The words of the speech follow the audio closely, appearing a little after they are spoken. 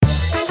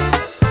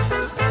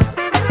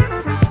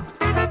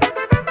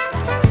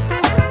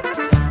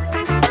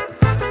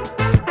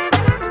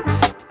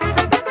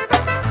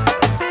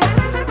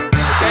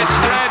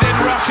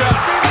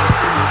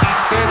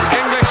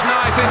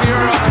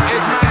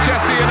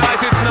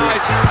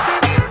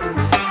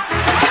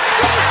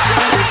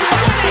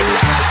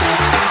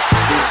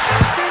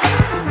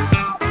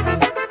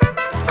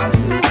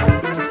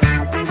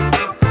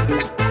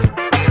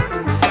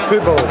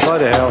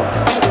the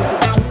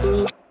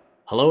hell?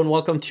 Hello and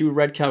welcome to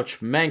Red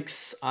Couch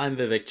Manx. I'm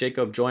Vivek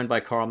Jacob, joined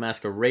by Carl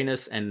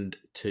Mascarenas, and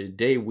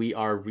today we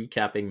are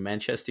recapping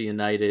Manchester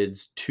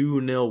United's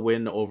 2-0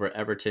 win over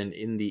Everton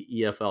in the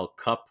EFL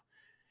Cup.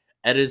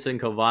 Edinson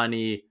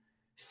Cavani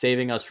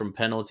saving us from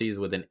penalties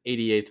with an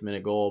 88th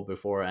minute goal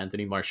before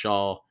Anthony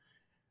Martial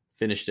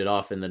finished it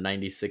off in the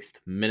 96th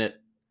minute.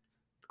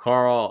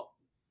 Carl,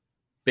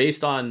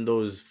 based on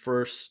those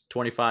first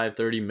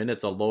 25-30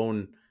 minutes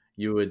alone,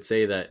 you would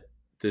say that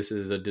this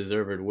is a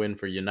deserved win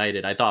for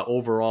United. I thought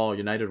overall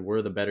United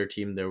were the better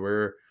team. There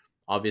were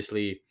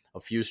obviously a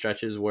few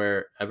stretches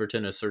where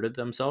Everton asserted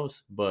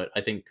themselves, but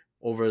I think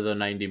over the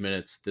 90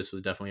 minutes, this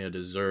was definitely a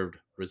deserved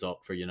result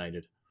for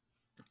United.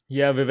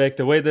 Yeah, Vivek,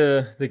 the way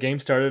the game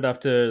started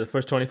after the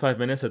first 25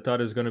 minutes, I thought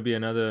it was going to be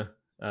another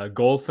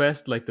goal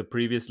fest like the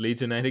previous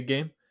Leeds United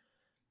game.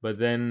 But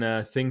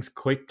then things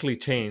quickly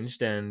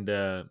changed and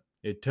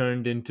it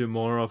turned into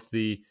more of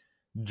the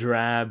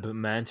drab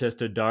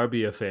Manchester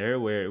derby affair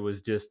where it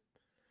was just,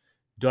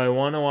 do I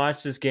want to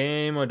watch this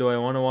game or do I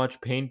want to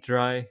watch paint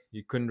dry?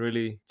 You couldn't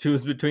really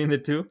choose between the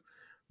two.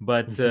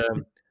 But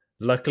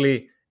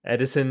luckily,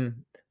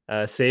 Edison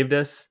saved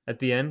us at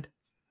the end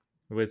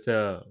with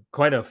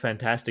quite a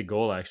fantastic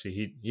goal,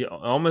 actually. He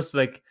almost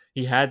like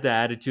he had the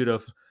attitude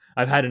of,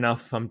 I've had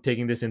enough. I'm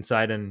taking this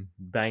inside and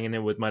banging it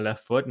with my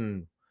left foot.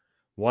 And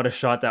what a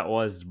shot that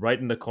was, right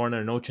in the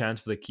corner, no chance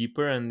for the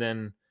keeper. And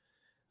then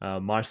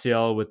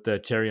Martial with the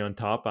cherry on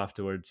top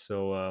afterwards.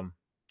 So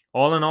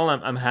all in all,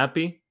 I'm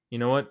happy. You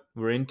know what?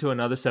 We're into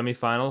another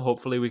semifinal.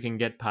 Hopefully we can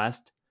get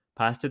past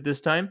it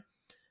this time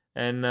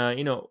and,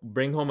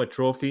 bring home a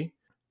trophy.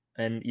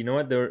 And you know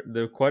what? There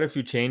are quite a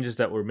few changes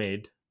that were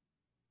made.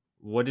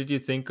 What did you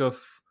think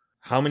of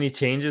how many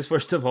changes,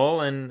 first of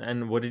all?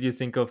 And what did you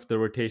think of the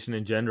rotation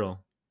in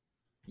general?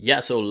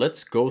 Yeah, so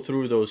let's go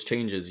through those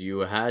changes. You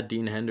had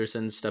Dean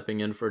Henderson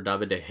stepping in for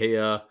David De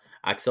Gea,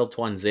 Axel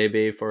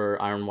Tuanzebe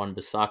for Aaron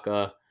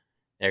Wan-Bissaka,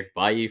 Eric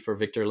Bailly for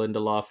Victor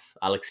Lindelof,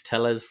 Alex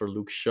Telles for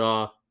Luke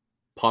Shaw,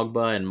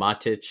 Pogba and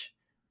Matic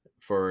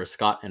for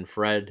Scott and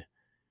Fred,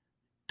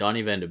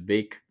 Donny van de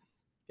Beek,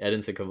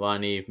 Edinson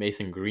Cavani,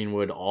 Mason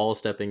Greenwood, all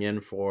stepping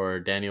in for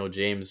Daniel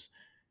James,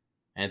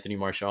 Anthony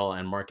Martial,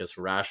 and Marcus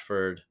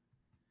Rashford.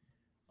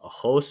 A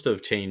host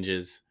of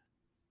changes.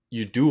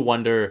 You do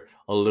wonder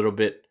a little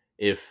bit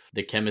if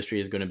the chemistry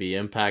is going to be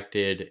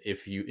impacted,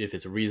 if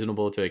it's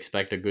reasonable to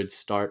expect a good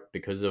start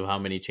because of how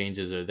many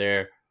changes are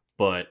there.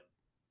 But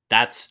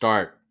that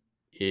start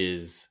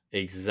is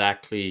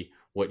exactly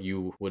what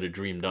you would have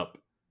dreamed up.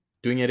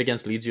 Doing it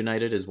against Leeds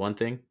United is one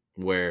thing,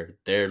 where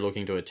they're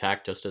looking to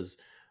attack just as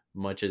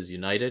much as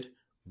United.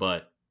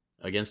 But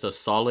against a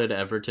solid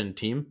Everton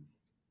team,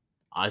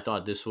 I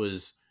thought this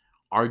was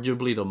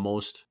arguably the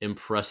most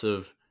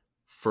impressive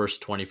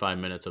first 25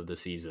 minutes of the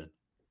season.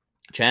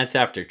 Chance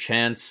after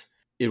chance.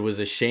 It was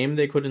a shame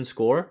they couldn't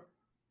score,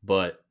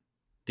 but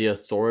the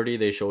authority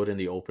they showed in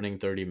the opening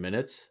 30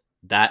 minutes,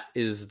 that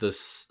is the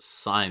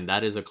sign.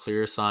 That is a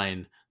clear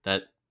sign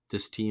that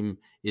this team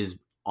is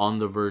on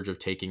the verge of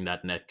taking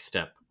that next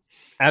step.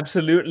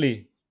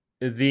 Absolutely.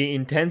 The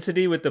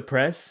intensity with the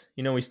press,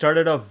 we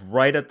started off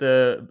right at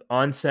the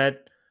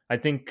onset. I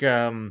think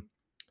I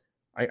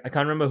can't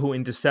remember who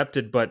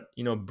intercepted, but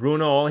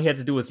Bruno, all he had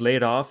to do was lay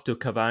it off to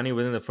Cavani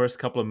within the first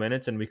couple of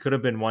minutes, and we could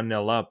have been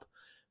 1-0 up.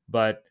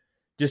 But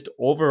just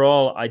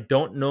overall, I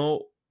don't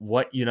know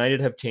what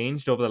United have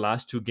changed over the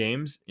last two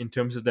games in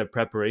terms of their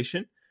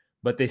preparation,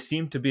 but they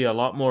seem to be a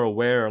lot more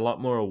aware, a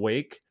lot more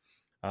awake.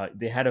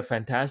 They had a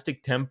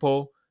fantastic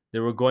tempo. They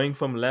were going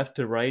from left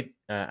to right.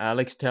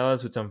 Alex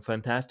Telles with some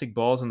fantastic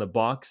balls in the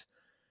box.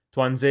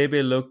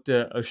 Tuanzebe looked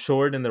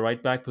assured in the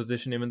right back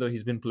position, even though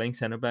he's been playing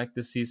center back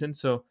this season.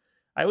 So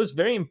I was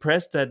very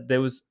impressed that there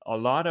was a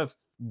lot of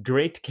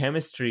great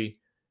chemistry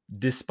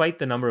despite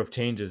the number of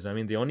changes. I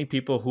mean, the only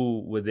people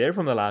who were there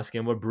from the last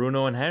game were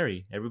Bruno and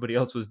Harry. Everybody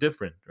else was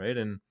different, right?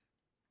 And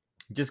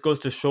it just goes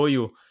to show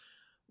you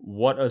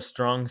what a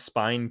strong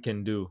spine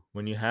can do.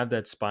 When you have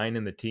that spine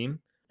in the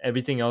team,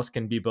 everything else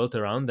can be built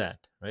around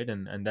that, right?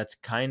 And that's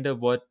kind of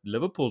what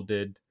Liverpool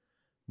did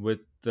with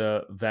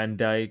Van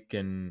Dijk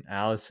and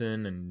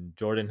Alisson and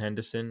Jordan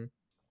Henderson.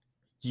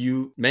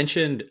 You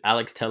mentioned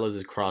Alex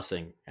Telles'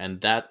 crossing,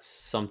 and that's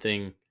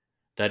something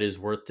that is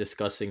worth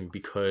discussing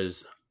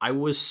because I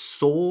was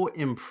so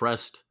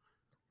impressed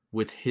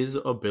with his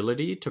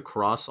ability to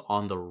cross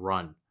on the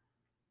run.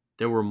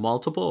 There were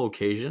multiple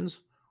occasions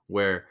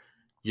where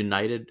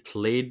United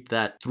played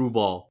that through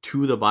ball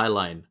to the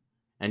byline,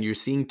 and you're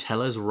seeing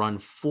Telles run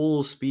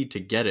full speed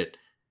to get it.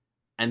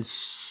 And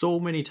so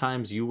many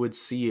times you would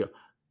see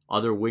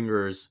other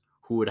wingers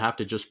who would have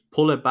to just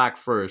pull it back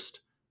first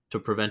to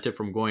prevent it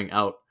from going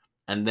out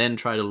and then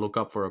try to look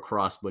up for a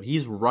cross. But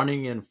he's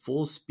running in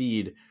full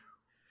speed,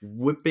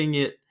 whipping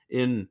it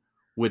in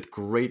with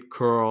great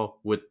curl,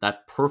 with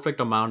that perfect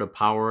amount of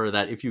power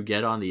that if you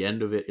get on the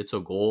end of it, it's a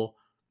goal.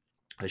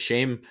 A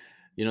shame,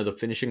 the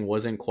finishing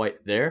wasn't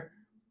quite there,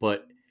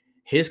 but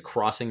his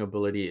crossing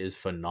ability is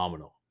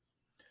phenomenal.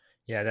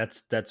 Yeah,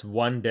 that's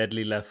one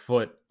deadly left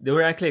foot. There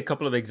were actually a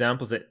couple of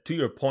examples that, to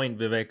your point,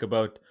 Vivek,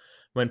 about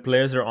when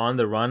players are on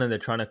the run and they're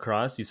trying to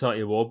cross. You saw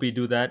Iwobi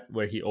do that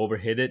where he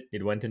overhit it,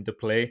 it went into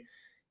play.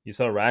 You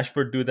saw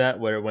Rashford do that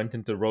where it went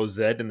into row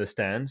Z in the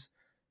stands.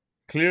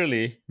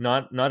 Clearly,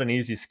 not an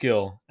easy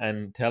skill,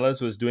 and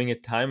Tellez was doing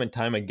it time and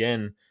time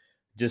again.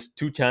 Just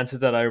two chances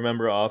that I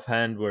remember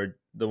offhand were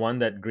the one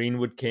that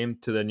Greenwood came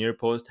to the near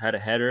post, had a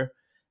header,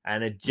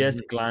 and it just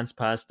Mhm. glanced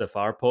past the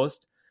far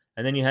post.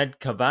 And then you had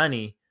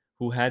Cavani,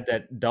 who had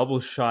that double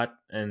shot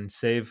and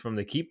save from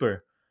the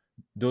keeper.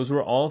 Those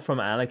were all from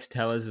Alex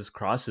Tellez's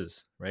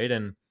crosses, right?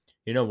 And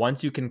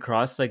once you can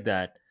cross like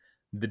that,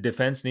 the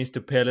defense needs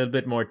to pay a little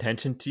bit more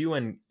attention to you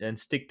and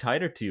stick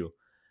tighter to you.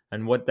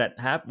 And what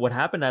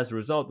happened as a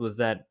result was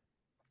that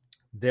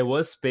there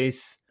was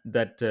space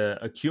that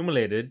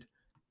accumulated.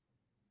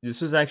 This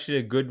was actually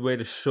a good way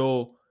to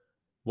show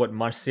what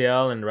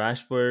Martial and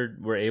Rashford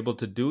were able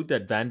to do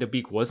that Van de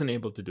Beek wasn't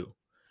able to do.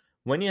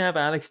 When you have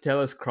Alex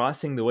Telles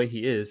crossing the way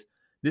he is,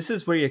 this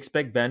is where you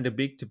expect Van de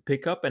Beek to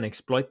pick up and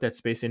exploit that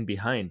space in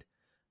behind.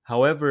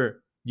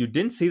 However, you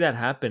didn't see that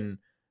happen.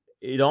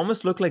 It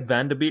almost looked like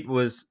Van de Beek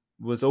was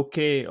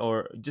okay,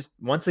 or just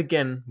once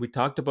again we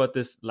talked about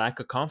this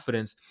lack of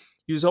confidence.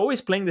 He was always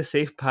playing the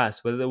safe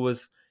pass, whether it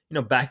was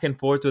back and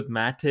forth with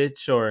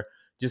Matic, or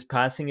just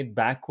passing it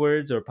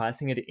backwards or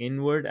passing it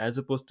inward as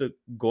opposed to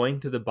going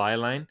to the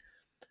byline.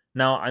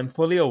 Now, I'm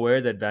fully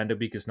aware that Van de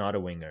Beek is not a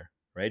winger,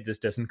 right? This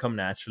doesn't come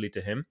naturally to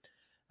him.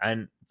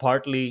 And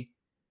partly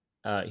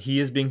he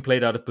is being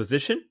played out of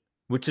position,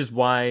 which is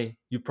why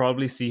you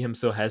probably see him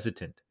so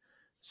hesitant.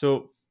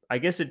 So I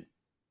guess it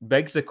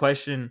begs the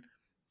question,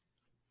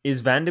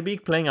 is Van de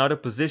Beek playing out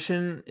of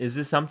position? Is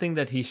this something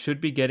that he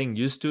should be getting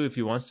used to if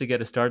he wants to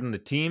get a start in the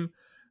team?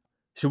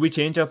 Should we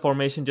change our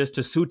formation just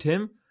to suit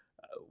him?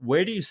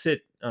 Where do you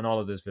sit on all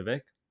of this,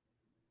 Vivek?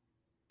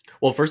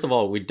 Well, first of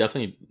all, we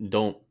definitely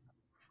don't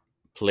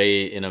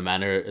play in a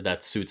manner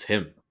that suits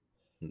him.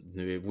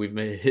 We've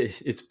made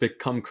it's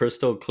become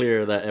crystal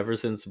clear that ever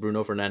since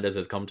Bruno Fernandes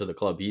has come to the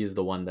club, he is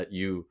the one that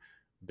you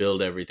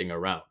build everything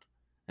around.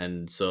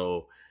 And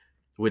so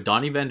with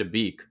Donny van de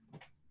Beek,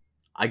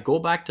 I go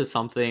back to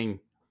something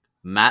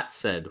Matt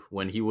said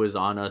when he was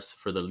on us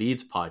for the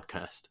Leeds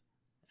podcast,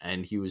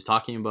 and he was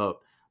talking about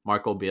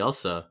Marco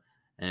Bielsa,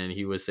 and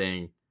he was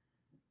saying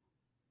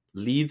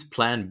Leeds'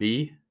 plan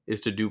B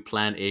is to do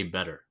plan A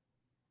better.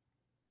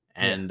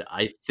 Yeah. And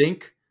I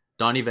think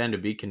Donny van de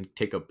Beek can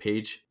take a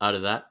page out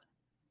of that.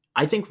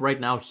 I think right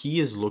now he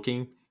is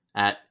looking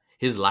at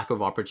his lack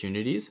of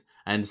opportunities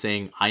and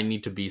saying, I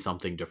need to be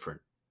something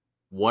different.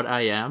 What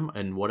I am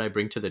and what I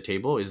bring to the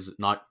table is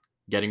not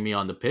getting me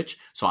on the pitch,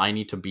 so I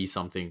need to be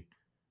something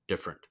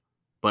different.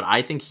 But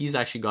I think he's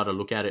actually got to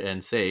look at it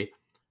and say,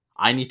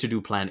 I need to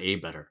do plan A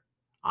better.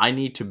 I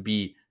need to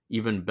be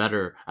even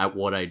better at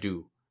what I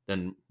do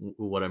than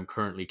what I'm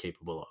currently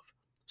capable of.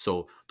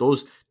 So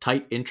those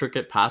tight,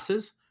 intricate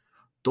passes,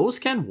 those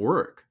can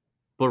work.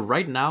 But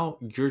right now,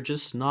 you're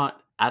just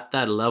not at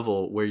that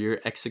level where you're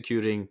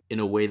executing in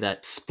a way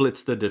that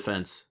splits the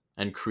defense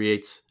and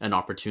creates an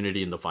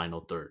opportunity in the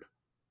final third.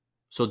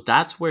 So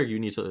that's where you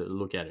need to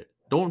look at it.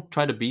 Don't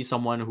try to be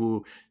someone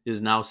who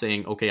is now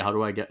saying, okay, how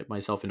do I get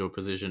myself into a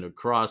position to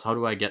cross? How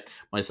do I get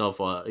myself,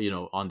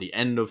 on the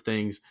end of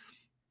things?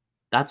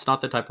 That's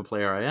not the type of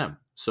player I am.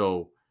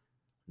 So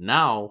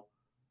now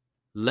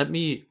let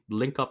me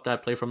link up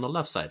that play from the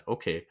left side.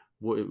 Okay,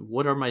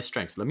 what are my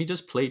strengths? Let me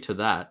just play to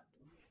that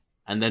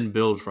and then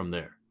build from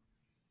there.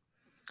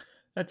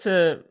 That's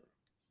a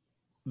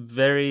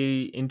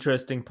very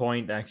interesting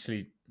point,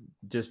 actually.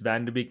 Just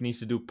Van de Beek needs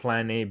to do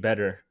plan A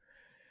better.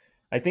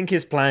 I think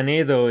his plan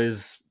A, though,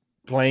 is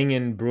playing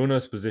in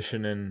Bruno's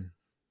position, and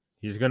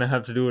he's going to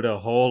have to do it a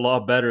whole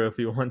lot better if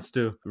he wants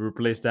to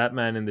replace that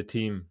man in the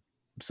team.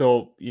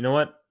 So, you know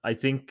what? I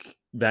think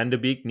Van de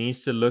Beek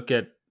needs to look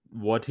at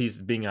what he's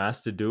being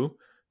asked to do,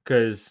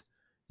 because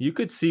you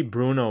could see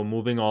Bruno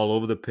moving all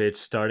over the pitch,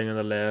 starting on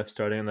the left,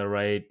 starting on the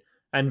right.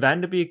 And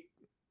Van de Beek,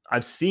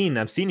 I've seen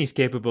he's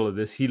capable of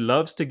this. He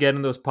loves to get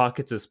in those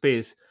pockets of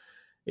space.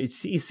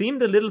 He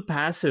seemed a little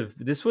passive.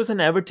 This was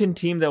an Everton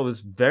team that was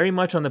very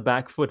much on the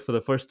back foot for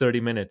the first 30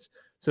 minutes.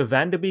 So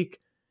Van de Beek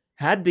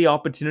had the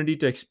opportunity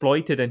to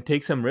exploit it and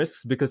take some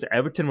risks because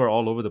Everton were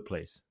all over the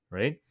place,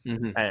 right?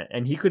 Mm-hmm.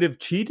 And he could have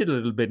cheated a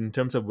little bit in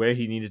terms of where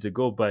he needed to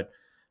go. But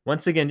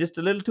once again, just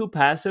a little too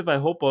passive. I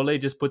hope Ole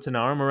just puts an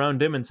arm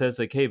around him and says,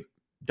 like, hey,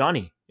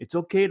 Donny, it's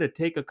okay to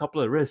take a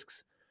couple of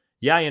risks.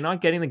 Yeah, you're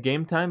not getting the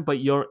game time, but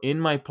you're in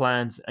my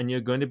plans and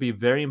you're going to be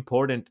very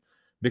important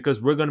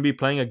because we're going to be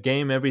playing a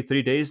game every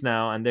 3 days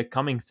now and they're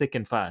coming thick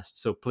and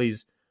fast. So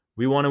please,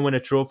 we want to win a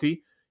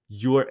trophy.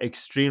 You are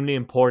extremely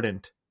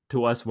important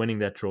to us winning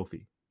that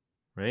trophy,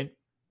 right?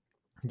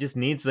 He just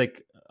needs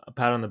like a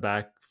pat on the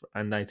back,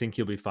 and I think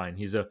he'll be fine.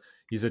 He's a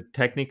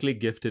technically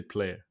gifted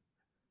player.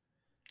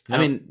 I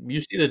Now, mean,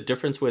 you see the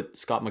difference with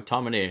Scott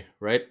McTominay,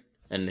 right?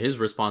 And his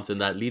response in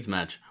that Leeds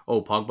match.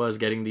 Oh, Pogba is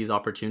getting these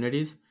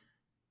opportunities.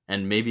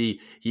 And maybe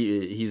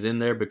he's in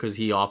there because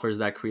he offers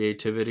that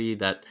creativity,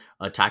 that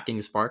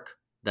attacking spark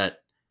that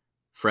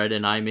Fred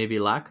and I maybe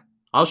lack.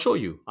 I'll show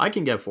you. I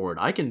can get forward.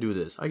 I can do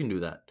this. I can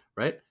do that.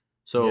 Right. Yeah.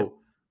 So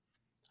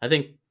I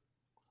think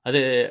I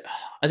think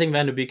I think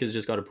Van de Beek has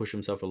just got to push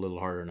himself a little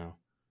harder now.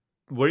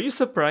 Were you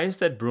surprised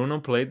that Bruno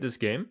played this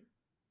game?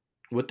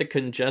 With the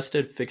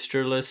congested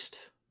fixture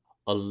list,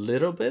 a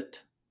little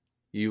bit.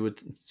 You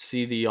would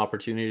see the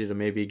opportunity to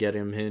maybe get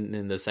him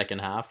in the second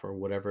half or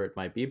whatever it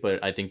might be.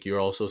 But I think you're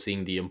also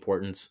seeing the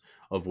importance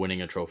of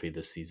winning a trophy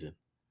this season.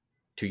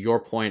 To your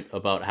point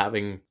about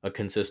having a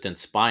consistent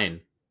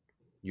spine,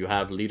 you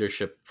have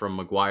leadership from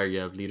Maguire, you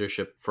have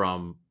leadership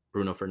from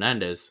Bruno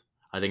Fernandes.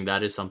 I think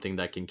that is something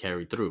that can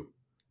carry through.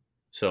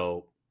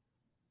 So,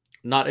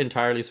 not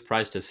entirely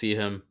surprised to see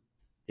him.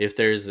 If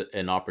there's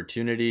an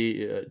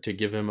opportunity to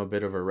give him a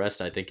bit of a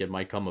rest, I think it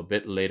might come a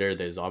bit later.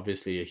 There's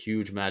obviously a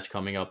huge match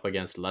coming up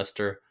against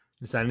Leicester.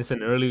 And it's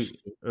an early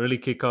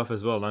kickoff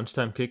as well,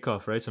 lunchtime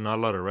kickoff, right? So not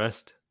a lot of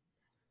rest.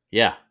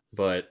 Yeah,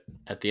 but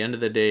at the end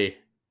of the day,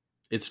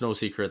 it's no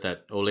secret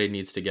that Ole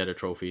needs to get a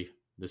trophy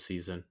this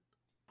season.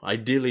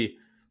 Ideally,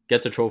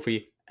 gets a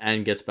trophy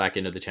and gets back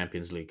into the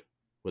Champions League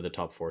with a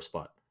top 4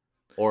 spot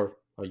or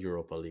a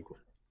Europa League win.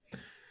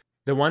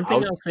 The one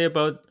thing I'll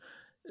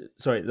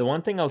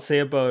say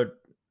about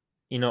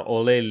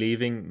Ole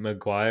leaving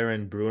Maguire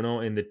and Bruno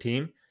in the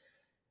team,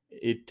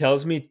 it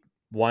tells me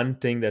one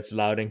thing that's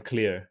loud and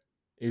clear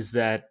is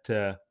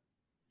that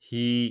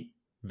he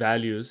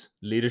values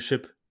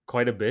leadership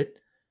quite a bit.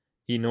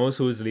 He knows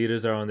who his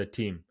leaders are on the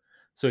team.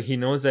 So he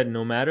knows that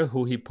no matter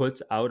who he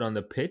puts out on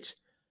the pitch,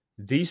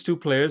 these two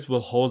players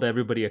will hold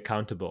everybody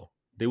accountable.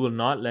 They will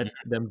not let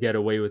them get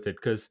away with it,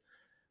 because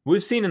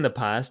we've seen in the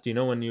past,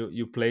 when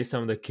you play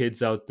some of the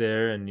kids out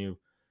there and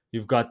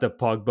you've got the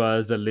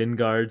Pogbas, the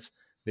Lingards,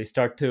 they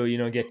start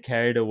to get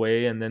carried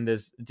away, and then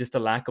there's just a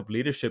lack of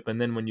leadership.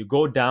 And then when you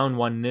go down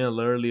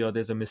 1-0 early, or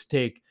there's a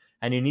mistake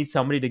and you need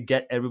somebody to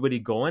get everybody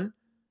going,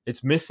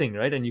 it's missing,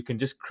 right? And you can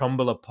just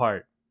crumble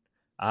apart,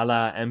 a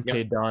la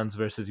MK Dons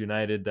versus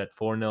United, that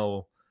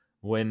 4-0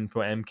 win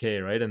for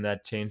MK, right? And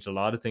that changed a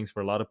lot of things for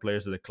a lot of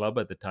players of the club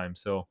at the time.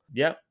 So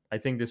yeah, I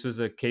think this was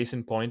a case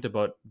in point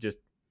about just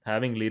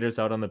having leaders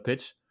out on the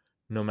pitch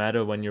no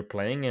matter when you're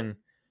playing. And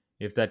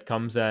if that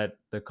comes at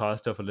the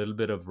cost of a little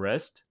bit of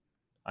rest,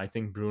 I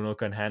think Bruno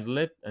can handle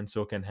it, and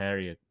so can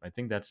Harriet. I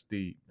think that's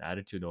the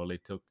attitude Ole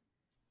took.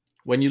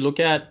 When you look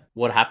at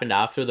what happened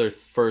after the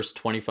first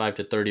 25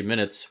 to 30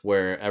 minutes,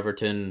 where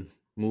Everton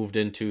moved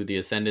into the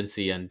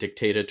ascendancy and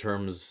dictated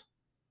terms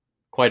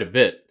quite a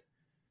bit,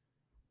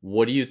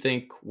 what do you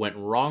think went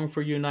wrong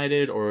for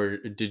United, or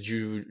did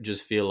you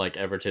just feel like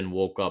Everton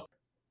woke up?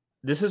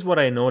 This is what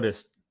I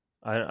noticed.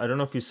 I don't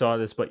know if you saw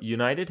this, but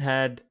United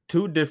had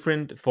two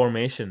different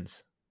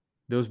formations.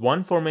 There was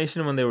one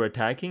formation when they were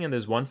attacking, and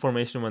there's one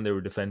formation when they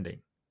were defending.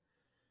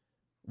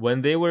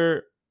 When they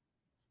were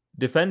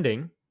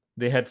defending,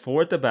 they had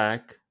 4 at the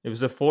back. It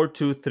was a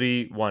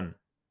 4-2-3-1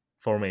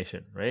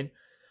 formation, right?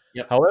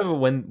 Yep. However,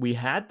 when we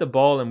had the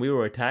ball and we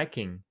were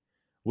attacking,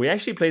 we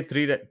actually played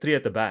three at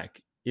the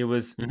back. It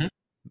was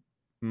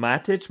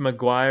Matic,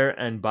 Maguire,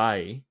 and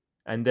Bailly,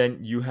 and then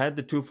you had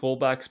the two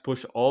fullbacks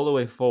push all the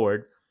way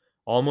forward,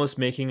 almost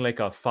making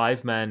like a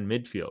 5-man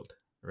midfield,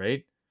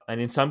 right?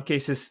 And in some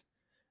cases,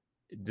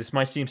 this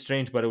might seem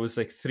strange, but it was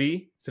like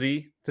 3-3-3-1.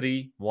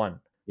 Yeah.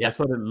 That's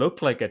what it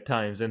looked like at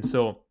times. And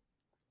so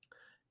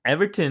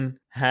Everton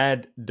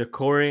had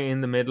Decore in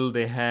the middle,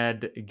 they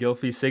had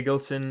Gylfi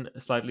Sigurdsson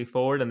slightly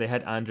forward, and they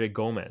had Andre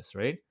Gomez,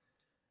 right?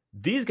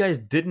 These guys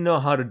didn't know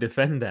how to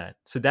defend that.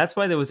 So that's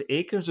why there was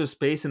acres of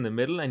space in the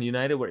middle, and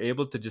United were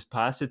able to just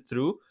pass it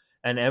through,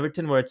 and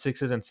Everton were at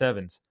 6s and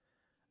 7s.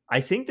 I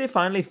think they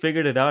finally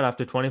figured it out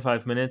after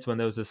 25 minutes when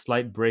there was a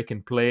slight break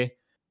in play,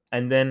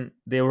 and then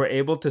they were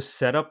able to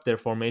set up their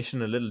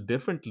formation a little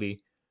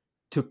differently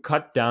to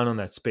cut down on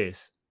that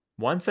space.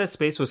 Once that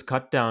space was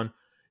cut down,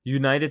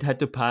 United had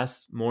to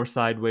pass more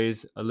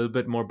sideways, a little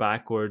bit more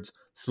backwards,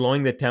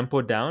 slowing the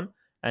tempo down,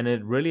 and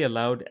it really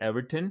allowed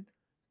Everton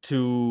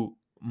to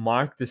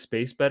mark the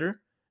space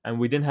better, and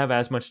we didn't have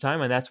as much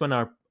time, and that's when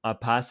our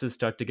passes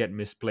start to get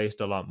misplaced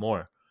a lot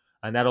more.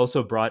 And that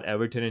also brought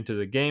Everton into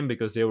the game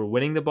because they were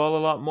winning the ball a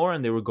lot more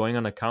and they were going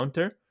on a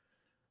counter.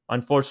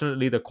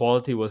 Unfortunately, the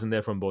quality wasn't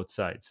there from both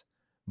sides.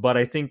 But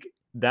I think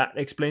that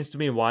explains to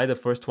me why the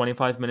first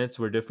 25 minutes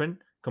were different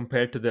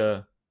compared to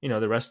the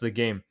rest of the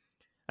game.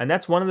 And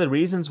that's one of the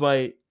reasons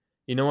why,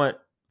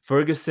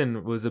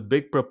 Ferguson was a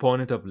big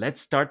proponent of,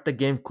 let's start the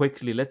game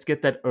quickly. Let's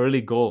get that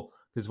early goal.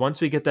 Because once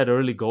we get that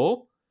early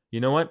goal, you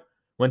know what?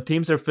 When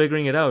teams are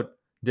figuring it out,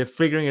 they're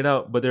figuring it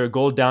out, but they're a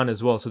goal down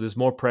as well. So there's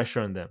more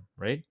pressure on them,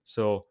 right?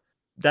 So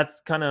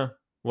that's kind of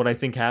what I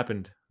think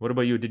happened. What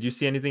about you? Did you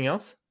see anything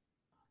else?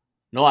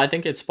 No, I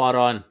think it's spot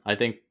on. I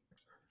think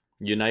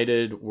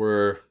United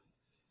were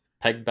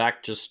pegged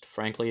back just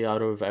frankly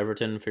out of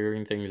Everton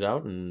figuring things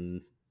out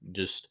and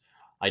just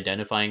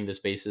identifying the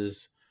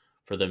spaces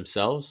for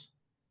themselves.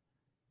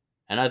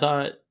 And I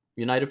thought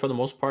United, for the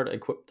most part,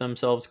 equipped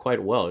themselves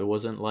quite well. It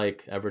wasn't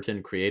like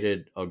Everton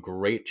created a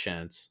great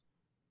chance.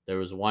 There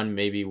was one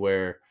maybe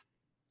where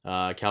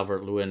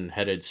Calvert-Lewin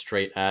headed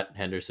straight at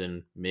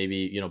Henderson.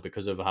 Maybe,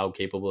 because of how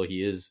capable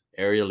he is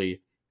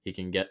aerially, he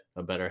can get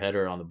a better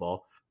header on the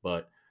ball.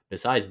 But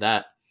besides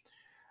that,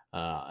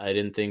 I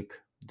didn't think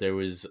there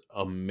was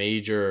a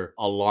major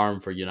alarm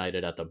for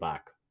United at the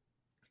back.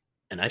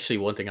 And actually,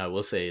 one thing I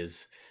will say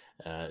is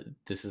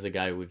this is a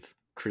guy we've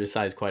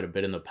criticized quite a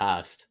bit in the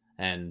past.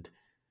 And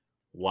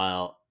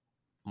while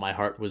my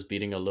heart was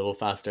beating a little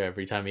faster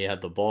every time he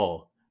had the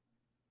ball,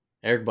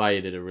 Eric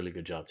Bailly did a really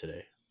good job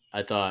today.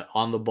 I thought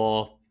on the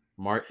ball,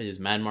 his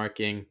man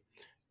marking,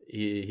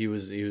 he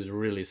was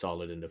really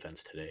solid in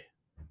defense today.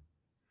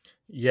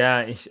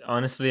 Yeah,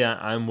 honestly,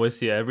 I'm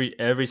with you.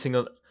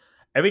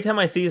 Every time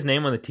I see his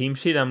name on the team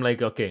sheet, I'm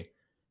like, okay,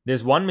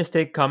 there's one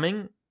mistake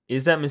coming.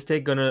 Is that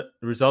mistake gonna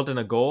result in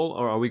a goal,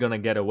 or are we gonna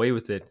get away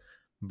with it?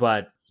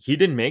 But he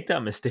didn't make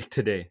that mistake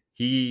today.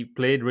 He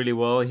played really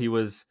well. He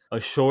was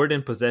assured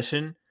in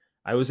possession.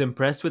 I was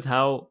impressed with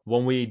how,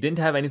 when we didn't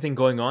have anything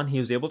going on, he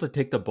was able to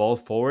take the ball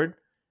forward,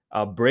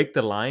 break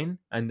the line,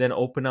 and then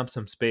open up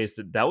some space.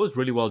 That was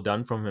really well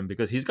done from him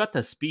because he's got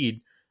the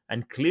speed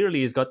and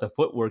clearly he's got the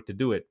footwork to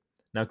do it.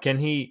 Now, can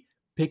he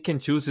pick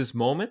and choose his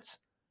moments?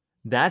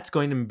 That's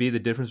going to be the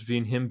difference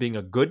between him being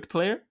a good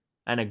player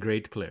and a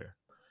great player.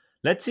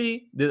 Let's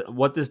see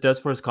what this does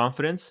for his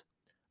confidence.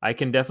 I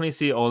can definitely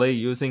see Ole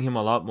using him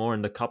a lot more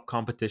in the cup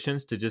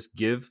competitions to just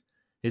give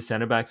his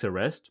center backs a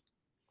rest.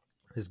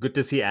 It's good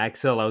to see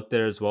Axel out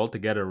there as well to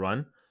get a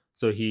run.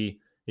 So he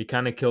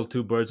kind of killed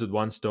two birds with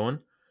one stone.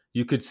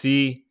 You could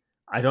see,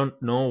 I don't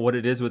know what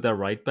it is with our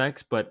right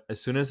backs, but as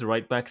soon as the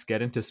right backs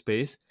get into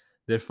space,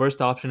 their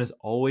first option is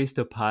always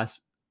to pass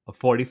a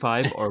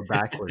 45 or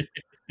backward.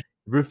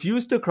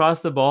 Refuse to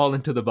cross the ball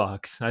into the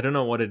box. I don't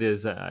know what it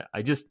is.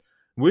 I just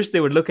wish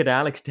they would look at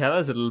Alex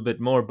Telles a little bit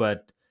more,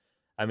 but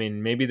I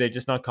mean, maybe they're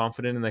just not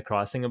confident in their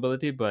crossing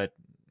ability, but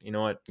you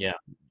know what? Yeah.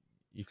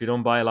 If you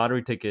don't buy a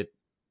lottery ticket,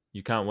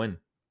 you can't win.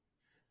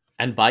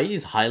 And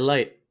Bailly's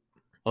highlight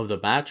of the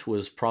match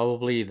was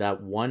probably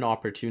that one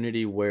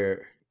opportunity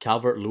where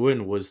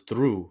Calvert-Lewin was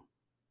through.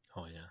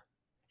 Oh yeah.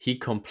 He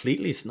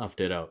completely snuffed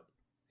it out.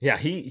 Yeah,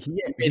 he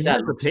made that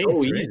has the look pace, so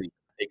right? easy.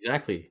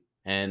 Exactly.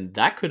 And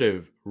that could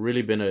have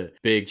really been a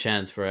big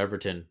chance for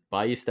Everton.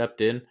 Bailly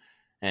stepped in,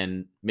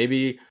 and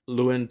maybe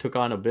Lewin took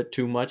on a bit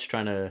too much,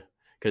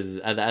 because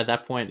at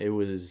that point it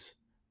was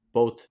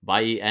both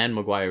Bailly and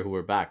Maguire who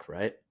were back,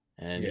 right?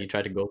 And he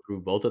tried to go through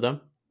both of them.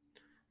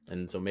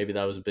 And so maybe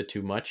that was a bit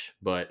too much.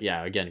 But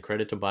yeah, again,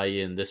 credit to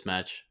Bailly in this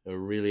match. A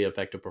really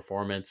effective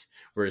performance.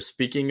 We're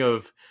speaking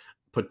of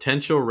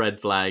potential red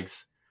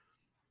flags.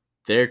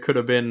 There could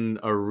have been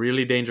a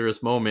really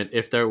dangerous moment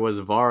if there was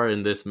VAR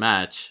in this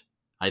match.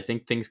 I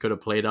think things could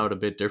have played out a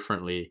bit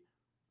differently,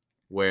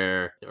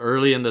 where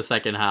early in the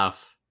second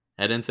half,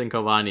 Edinson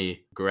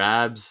Cavani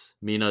grabs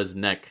Mina's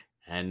neck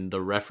and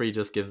the referee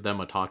just gives them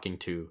a talking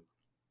to.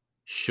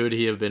 Should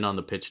he have been on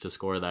the pitch to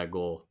score that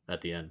goal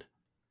at the end?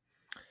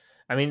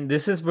 I mean,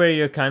 this is where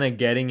you're kind of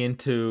getting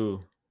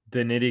into the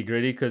nitty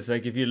gritty because,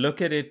 like, if you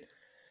look at it,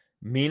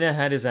 Mina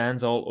had his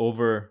hands all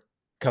over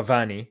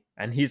Cavani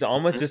and he's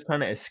almost just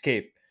trying to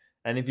escape.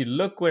 And if you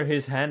look where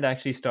his hand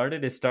actually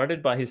started, it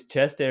started by his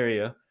chest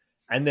area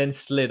and then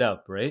slid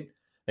up, right?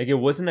 Like, it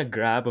wasn't a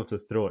grab of the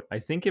throat. I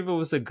think if it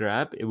was a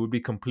grab, it would be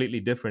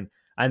completely different.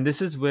 And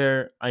this is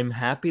where I'm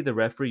happy the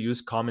referee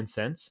used common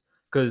sense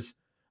because,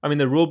 I mean,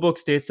 the rule book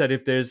states that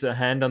if there's a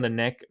hand on the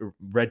neck,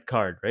 red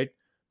card, right?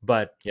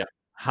 But yeah,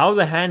 how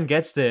the hand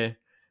gets there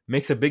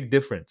makes a big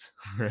difference,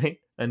 right?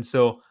 And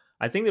so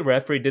I think the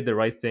referee did the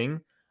right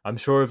thing. I'm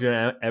sure if you're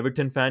an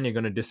Everton fan, you're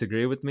going to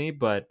disagree with me,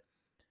 but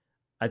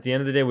at the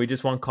end of the day, we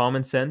just want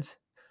common sense.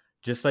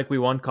 Just like we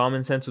want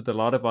common sense with a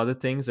lot of other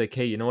things, like,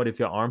 hey, you know what? If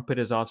your armpit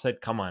is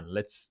offside, come on,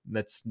 let's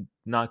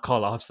not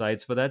call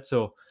offsides for that.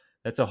 So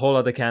that's a whole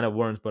other can of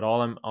worms. But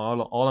all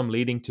I'm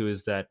leading to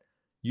is that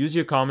use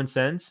your common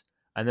sense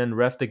and then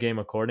ref the game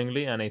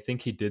accordingly. And I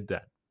think he did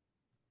that.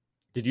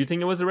 Did you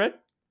think it was a red?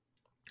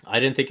 I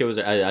didn't think it was.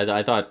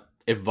 I thought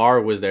if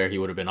VAR was there, he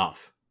would have been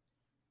off.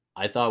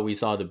 I thought we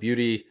saw the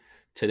beauty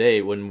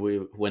today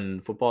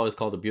when football is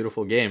called a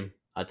beautiful game.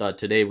 I thought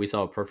today we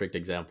saw a perfect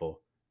example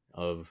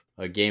of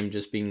a game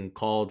just being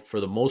called for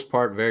the most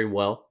part very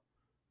well.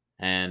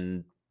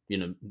 And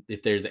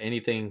if there's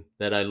anything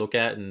that I look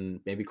at and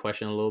maybe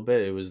question a little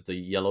bit, it was the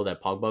yellow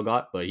that Pogba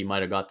got, but he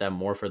might have got that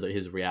more for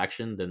his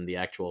reaction than the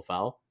actual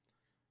foul.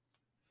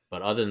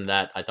 But other than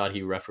that, I thought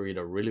he refereed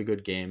a really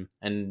good game.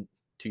 And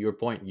to your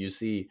point, you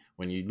see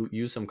when you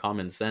use some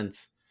common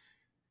sense,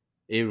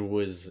 it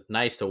was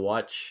nice to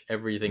watch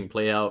everything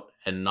play out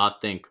and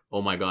not think,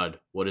 oh my God,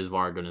 what is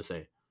VAR going to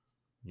say?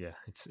 Yeah,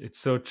 it's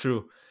so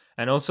true.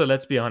 And also,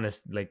 let's be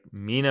honest, like,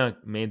 Mina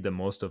made the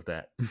most of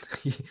that.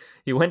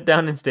 he went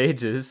down in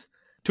stages.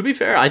 To be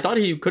fair, I thought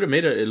he could have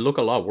made it look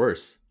a lot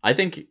worse. I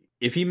think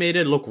if he made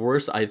it look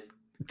worse,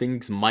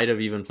 things might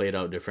have even played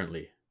out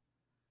differently.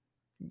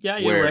 Yeah,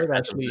 you're right,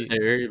 actually. At the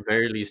very,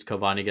 very least,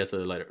 Cavani gets a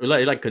letter.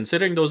 Like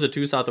considering those are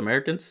two South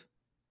Americans,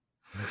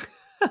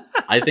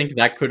 I think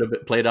that could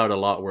have played out a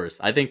lot worse.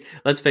 I think,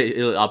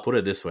 I'll put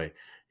it this way.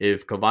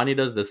 If Cavani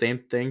does the same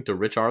thing to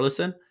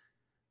Richarlison,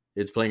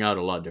 it's playing out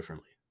a lot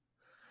differently.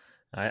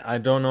 I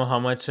don't know how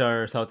much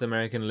our South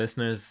American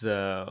listeners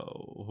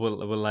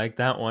will like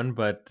that one,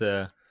 but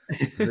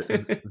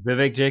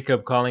Vivek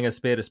Jacob calling a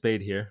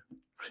spade here.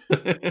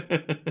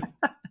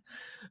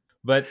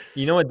 But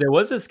you know what? There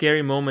was a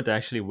scary moment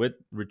actually with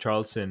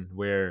Richarlison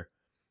where,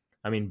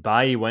 I mean,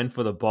 Bailly went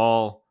for the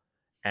ball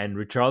and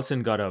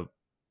Richarlison got a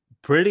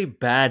pretty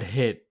bad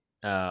hit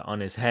on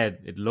his head.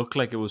 It looked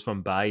like it was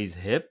from Bailly's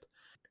hip.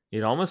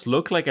 It almost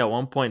looked like at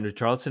one point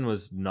Richarlison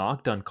was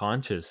knocked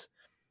unconscious.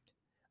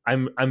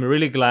 I'm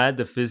really glad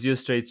the physio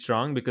stayed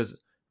strong because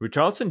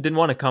Richarlison didn't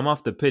want to come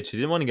off the pitch. He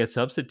didn't want to get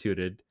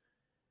substituted.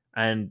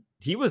 And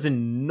he was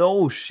in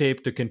no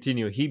shape to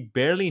continue. He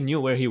barely knew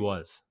where he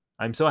was.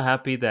 I'm so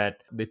happy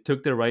that they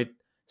took the right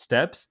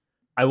steps.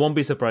 I won't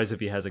be surprised if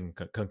he has a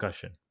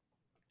concussion.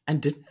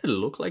 And didn't it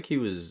look like he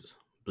was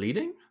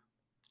bleeding?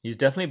 He's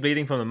definitely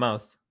bleeding from the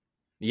mouth.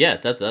 Yeah,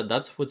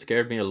 that's what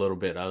scared me a little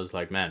bit. I was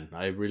like, man,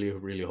 I really,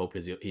 really hope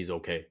he's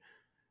okay.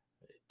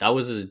 That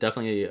was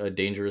definitely a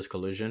dangerous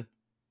collision.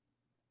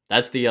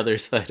 That's the other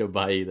side of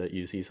Bailly that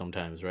you see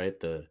sometimes, right?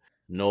 The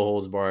no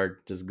holds barred,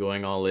 just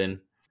going all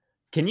in.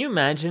 Can you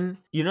imagine?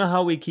 You know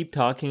how we keep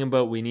talking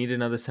about we need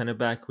another center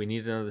back, we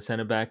need another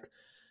center back?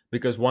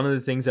 Because one of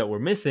the things that we're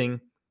missing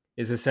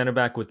is a center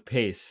back with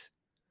pace.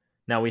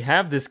 Now we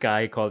have this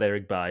guy called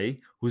Eric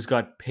Bailly who's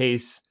got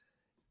pace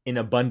in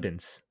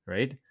abundance,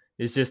 right?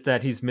 It's just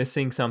that he's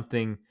missing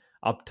something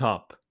up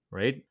top,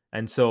 right?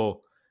 And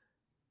so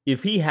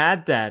if he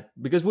had that,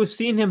 because we've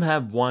seen him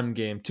have 1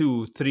 game,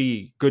 2,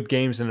 3 good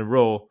games in a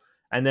row,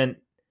 and then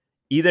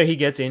either he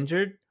gets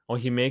injured or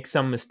he makes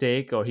some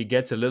mistake or he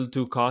gets a little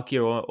too cocky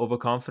or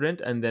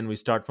overconfident, and then we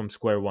start from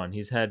square one.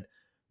 He's had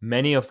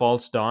many a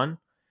false dawn.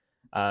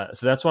 So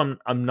that's why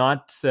I'm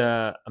not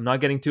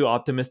getting too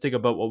optimistic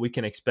about what we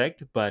can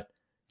expect, but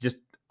just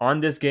on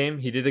this game,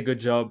 he did a good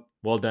job.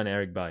 Well done,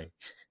 Eric Bailly.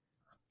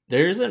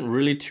 There isn't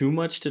really too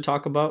much to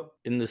talk about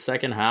in the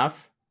second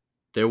half.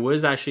 There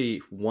was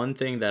actually one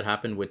thing that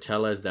happened with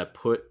Tellez that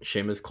put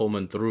Seamus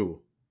Coleman through.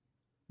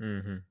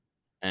 Mm-hmm.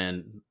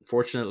 And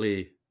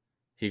fortunately,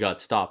 he got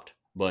stopped.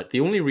 But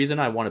the only reason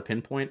I want to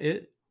pinpoint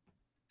it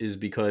is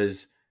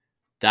because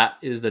that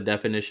is the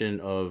definition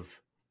of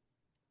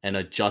an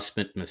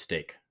adjustment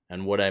mistake.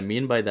 And what I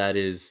mean by that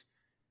is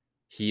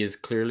he is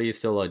clearly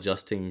still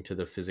adjusting to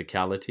the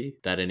physicality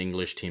that an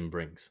English team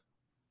brings.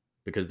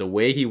 Because the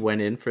way he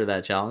went in for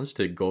that challenge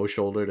to go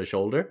shoulder to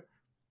shoulder,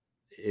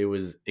 it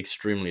was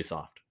extremely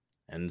soft.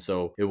 And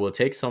so it will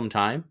take some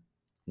time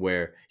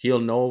where he'll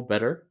know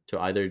better to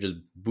either just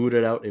boot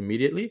it out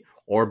immediately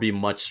or be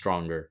much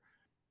stronger.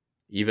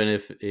 Even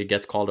if it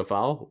gets called a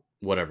foul,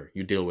 whatever,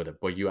 you deal with it.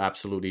 But you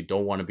absolutely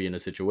don't want to be in a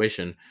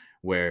situation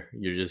where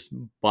you're just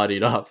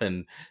bodied up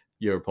and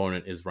your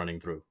opponent is running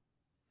through.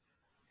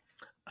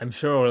 I'm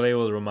sure Ole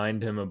will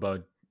remind him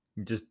about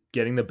just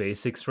getting the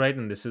basics right.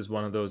 And this is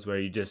one of those where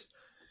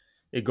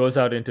it goes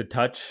out into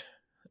touch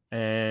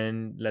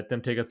and let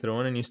them take a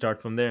throw in and you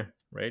start from there,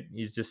 right?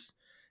 He's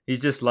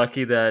just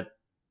lucky that,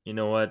 you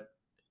know what,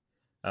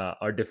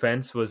 our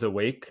defense was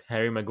awake.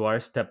 Harry Maguire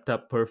stepped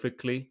up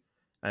perfectly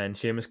and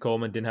Seamus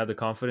Coleman didn't have the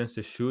confidence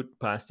to shoot,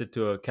 passed it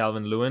to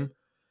Calvin Lewin,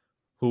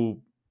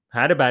 who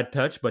had a bad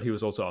touch, but he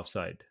was also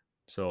offside.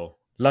 So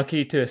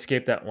lucky to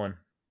escape that one.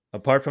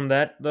 Apart from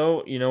that,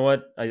 though, you know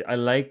what? I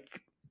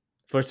like,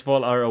 first of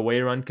all, our away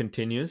run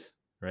continues,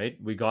 right?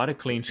 We got a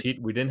clean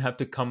sheet. We didn't have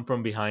to come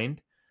from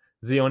behind.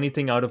 The only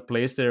thing out of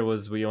place there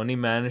was we only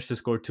managed to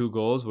score 2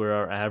 goals, where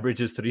our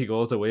average is 3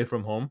 goals away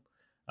from home.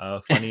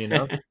 Funny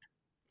enough.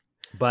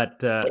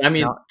 But I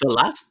mean, the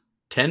last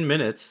 10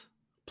 minutes,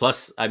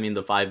 plus, I mean,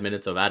 the 5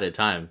 minutes of added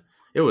time,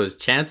 it was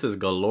chances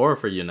galore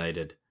for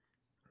United.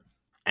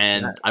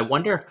 And I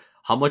wonder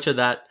how much of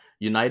that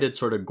United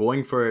sort of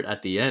going for it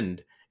at the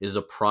end is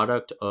a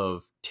product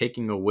of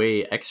taking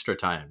away extra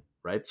time,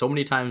 right? So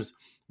many times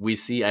we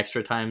see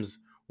extra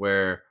times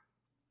where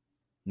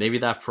maybe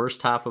that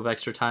first half of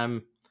extra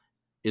time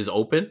is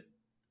open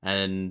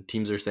and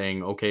teams are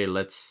saying, okay,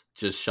 let's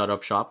just shut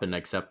up shop and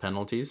accept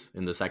penalties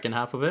in the second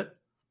half of it.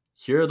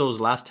 Here, those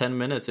last 10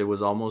 minutes, it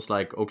was almost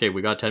like, okay,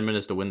 we got 10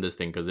 minutes to win this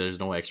thing because there's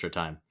no extra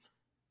time.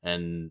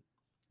 And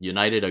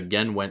United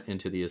again went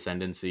into the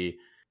ascendancy.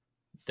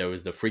 There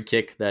was the free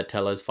kick that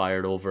Tellez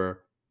fired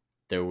over.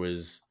 There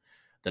was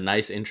the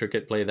nice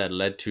intricate play that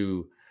led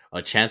to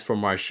a chance for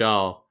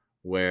Martial,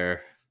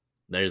 where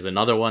there's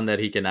another one that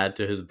he can add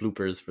to his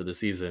bloopers for the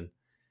season,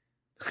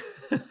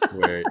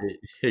 where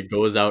it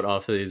goes out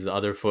off his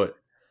other foot.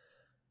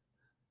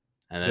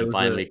 And then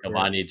finally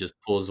Cavani just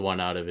pulls one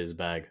out of his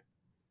bag.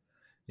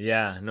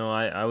 Yeah, no,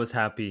 I was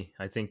happy.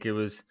 I think it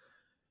was,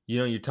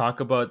 you talk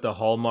about the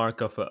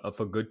hallmark of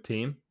a good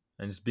team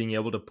and just being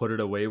able to put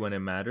it away when it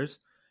matters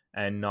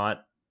and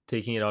not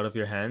taking it out of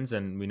your hands.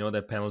 And we know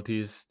that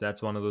penalties,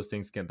 that's one of those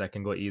things that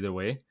can go either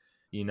way.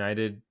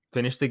 United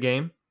finished the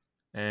game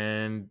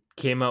and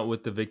came out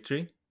with the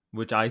victory,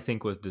 which I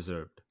think was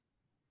deserved.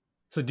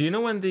 So do you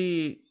know when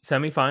the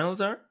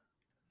semifinals are?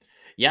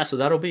 Yeah, so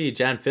that'll be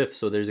Jan 5th.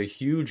 So there's a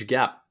huge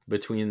gap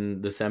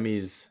between the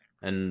semis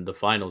and the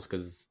finals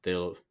because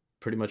they'll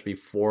pretty much be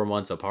 4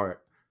 months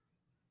apart.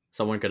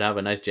 Someone could have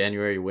a nice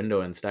January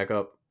window and stack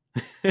up.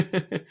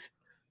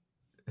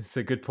 It's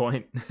a good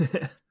point.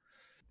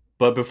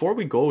 But before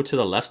we go to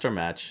the Leicester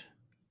match,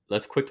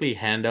 let's quickly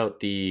hand out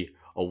the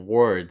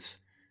awards.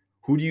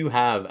 Who do you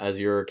have as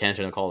your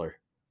Cantona caller?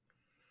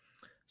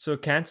 So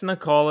Cantona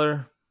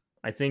Collar,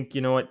 I think,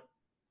 you know what,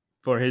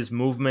 for his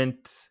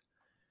movement,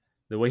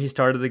 the way he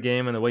started the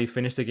game and the way he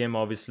finished the game,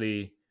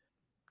 obviously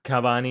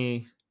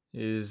Cavani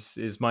is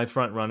my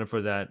front runner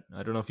for that.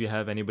 I don't know if you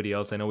have anybody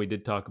else. I know we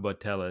did talk about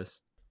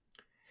Telles.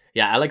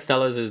 Yeah, Alex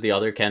Telles is the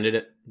other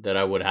candidate that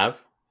I would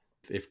have.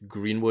 If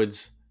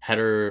Greenwood's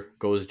header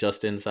goes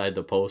just inside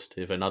the post,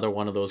 if another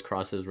one of those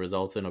crosses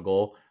results in a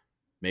goal,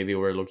 maybe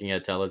we're looking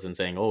at Telles and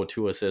saying, oh,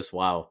 2 assists,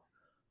 wow,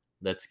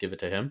 let's give it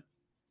to him.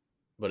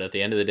 But at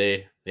the end of the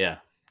day, yeah,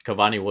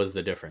 Cavani was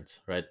the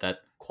difference, right? That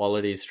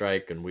quality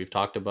strike, and we've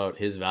talked about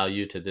his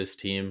value to this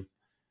team.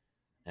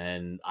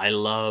 And I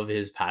love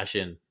his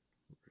passion.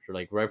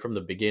 Like right from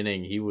the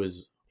beginning, he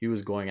was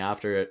going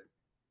after it.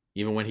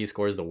 Even when he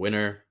scores the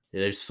winner,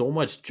 there's so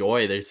much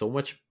joy. There's so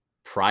much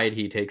pride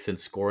he takes in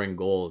scoring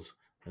goals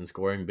and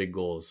scoring big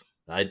goals.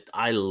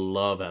 I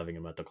love having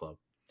him at the club.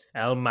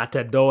 El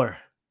Matador.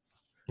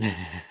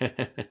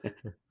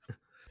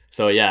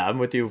 So yeah, I'm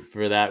with you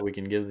for that. We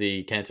can give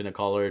the Cantona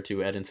collar to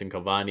Edinson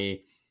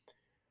Cavani.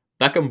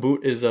 Beckham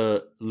boot is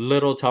a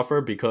little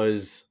tougher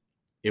because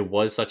it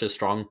was such a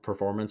strong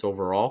performance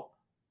overall.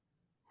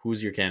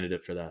 Who's your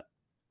candidate for that?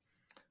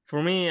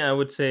 For me, I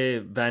would say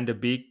Van de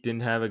Beek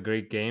didn't have a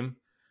great game,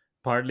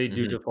 partly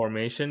due Mm-hmm. to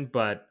formation.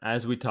 But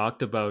as we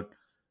talked about,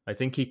 I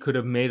think he could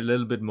have made a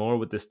little bit more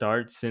with the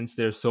start since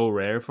they're so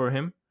rare for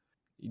him.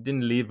 He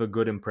didn't leave a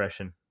good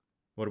impression.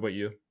 What about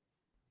you?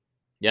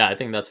 Yeah, I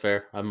think that's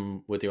fair.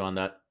 I'm with you on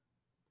that.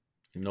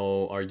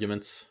 No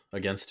arguments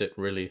against it,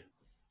 really.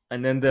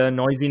 And then the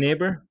noisy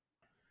neighbor?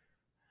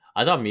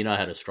 I thought Mina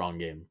had a strong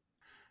game.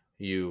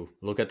 You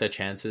look at the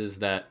chances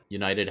that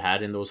United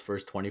had in those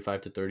first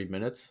 25 to 30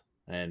 minutes,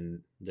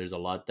 and there's a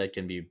lot that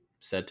can be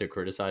said to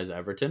criticize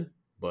Everton,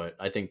 but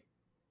I think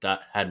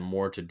that had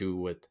more to do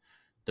with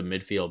the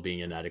midfield being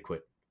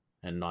inadequate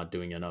and not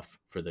doing enough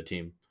for the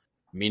team.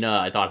 Mina,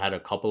 I thought, had a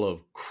couple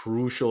of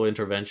crucial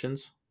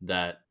interventions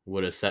that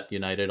would have set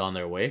United on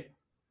their way.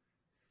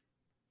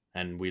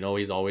 And we know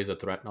he's always a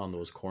threat on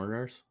those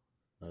corners.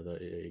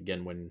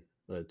 Again, when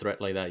a threat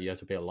like that, you have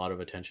to pay a lot of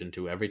attention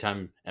to. Every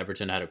time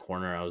Everton had a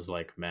corner, I was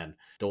like, man,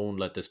 don't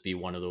let this be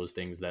one of those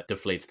things that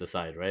deflates the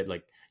side, right?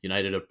 Like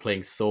United are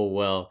playing so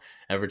well.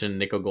 Everton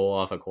nick a goal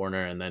off a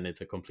corner, and then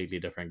it's a completely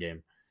different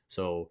game.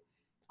 So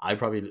I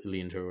probably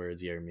lean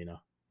towards Yerry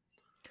Mina.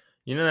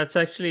 You know, that's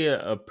actually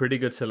a pretty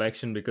good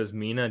selection because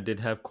Mina did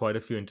have quite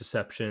a few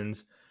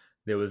interceptions.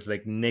 There was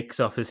like nicks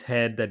off his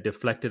head that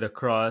deflected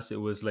across. It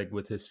was like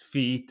with his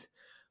feet,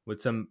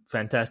 with some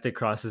fantastic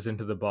crosses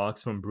into the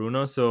box from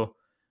Bruno. So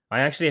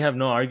I actually have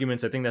no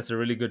arguments. I think that's a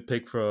really good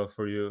pick for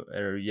you,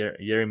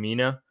 Yerry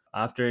Mina.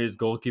 After his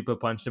goalkeeper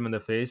punched him in the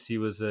face, he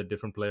was a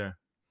different player.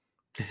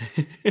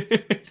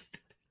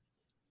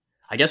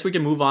 I guess we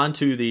can move on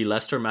to the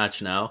Leicester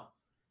match now.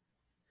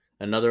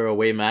 Another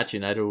away match.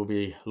 United will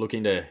be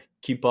looking to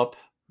keep up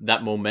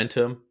that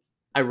momentum.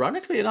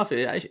 Ironically enough,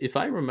 if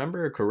I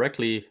remember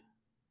correctly,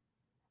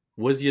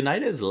 was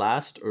United's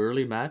last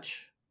early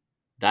match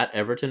that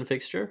Everton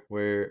fixture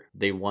where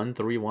they won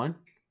 3-1?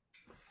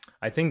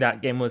 I think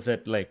that game was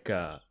at like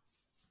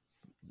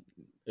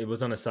it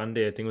was on a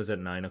Sunday. I think it was at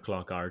 9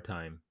 o'clock our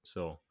time,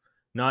 so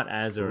not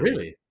as early.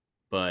 Really?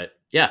 But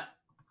yeah,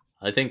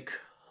 I think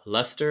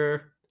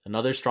Leicester,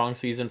 another strong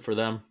season for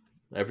them.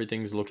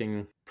 Everything's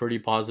looking pretty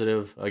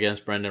positive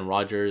against Brendan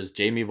Rodgers.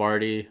 Jamie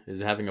Vardy is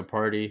having a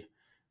party,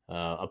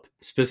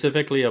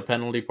 specifically a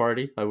penalty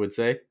party, I would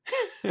say.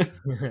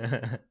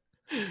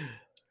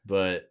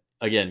 But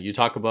again, you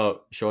talk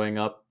about showing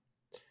up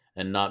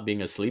and not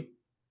being asleep.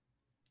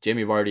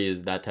 Jamie Vardy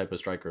is that type of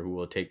striker who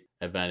will take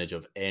advantage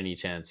of any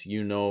chance.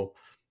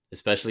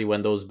 Especially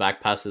when those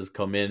back passes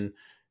come in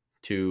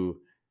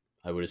to,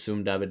 I would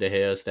assume, David De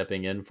Gea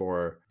stepping in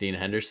for Dean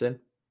Henderson.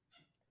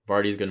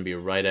 Vardy's going to be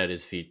right at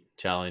his feet,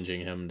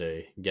 challenging him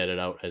to get it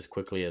out as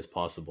quickly as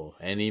possible.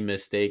 Any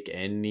mistake,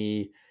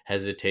 any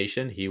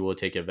hesitation, he will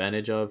take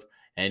advantage of.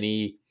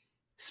 Any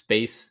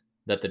space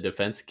that the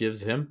defense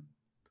gives him,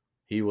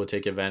 he will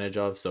take advantage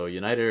of. So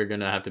United are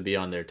going to have to be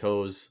on their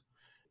toes.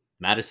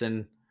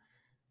 Madison,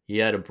 he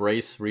had a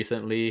brace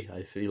recently.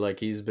 I feel like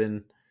he's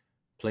been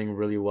playing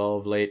really well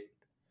of late.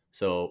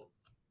 So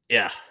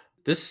yeah,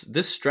 this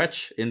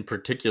stretch in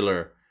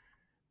particular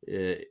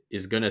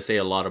is going to say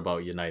a lot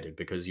about United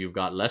because you've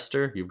got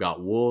Leicester, you've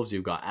got Wolves,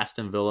 you've got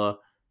Aston Villa,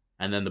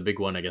 and then the big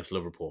one against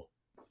Liverpool.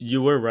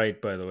 You were right,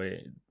 by the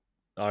way.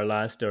 Our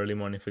last early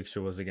morning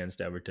fixture was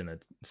against Everton at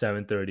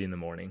 7:30 in the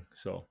morning.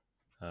 So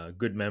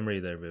good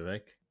memory there,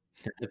 Vivek.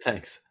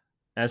 Thanks.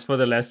 As for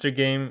the Leicester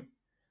game,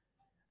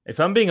 if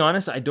I'm being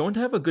honest, I don't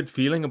have a good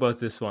feeling about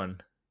this one.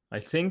 I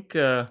think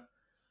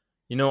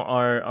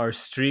our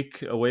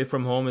streak away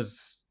from home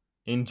is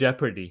in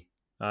jeopardy.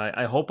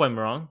 I hope I'm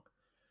wrong,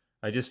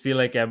 I just feel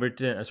like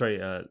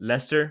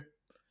Leicester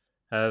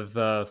have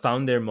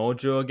found their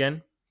mojo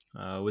again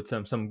with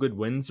some good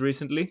wins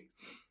recently.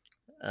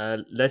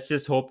 Let's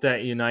just hope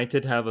that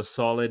United have a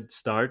solid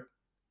start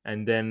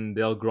and then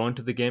they'll grow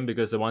into the game,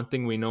 because the one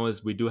thing we know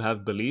is we do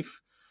have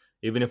belief.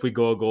 Even if we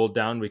go a goal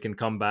down, we can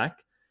come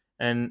back.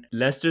 And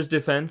Leicester's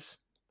defense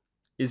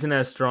isn't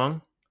as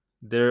strong.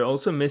 They're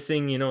also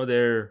missing,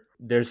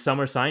 their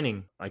summer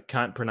signing. I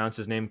can't pronounce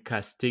his name,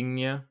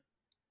 Castigna.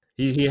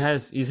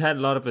 He's had a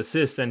lot of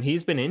assists and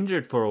he's been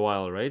injured for a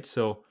while, right?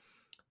 So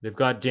they've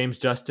got James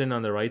Justin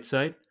on the right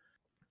side.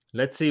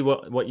 Let's see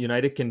what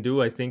United can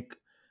do. I think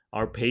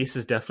our pace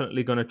is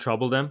definitely going to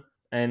trouble them,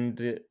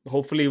 and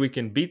hopefully we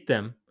can beat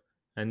them.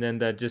 And then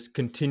that just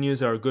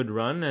continues our good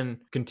run and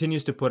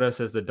continues to put us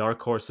as the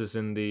dark horses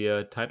in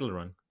the title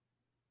run.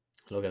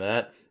 Look at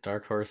that.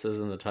 Dark horses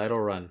in the title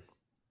run.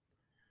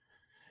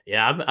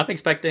 Yeah, I'm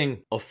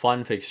expecting a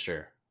fun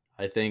fixture.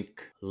 I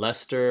think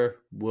Leicester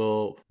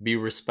will be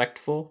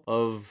respectful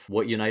of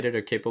what United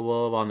are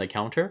capable of on the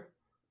counter,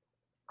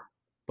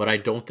 but I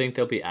don't think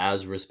they'll be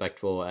as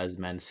respectful as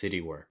Man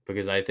City were,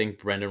 because I think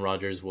Brendan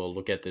Rodgers will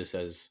look at this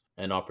as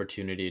an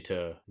opportunity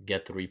to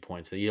get 3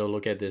 points. He'll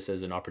look at this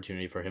as an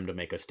opportunity for him to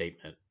make a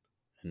statement.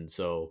 And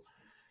so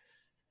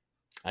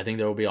I think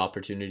there will be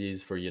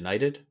opportunities for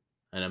United,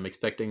 and I'm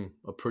expecting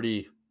a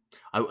pretty,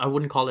 I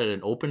wouldn't call it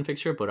an open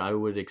fixture, but I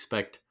would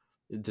expect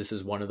this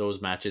is one of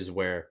those matches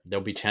where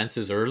there'll be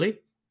chances early,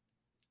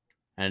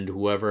 and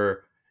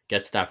whoever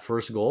gets that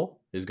first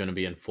goal is going to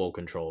be in full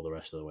control the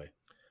rest of the way.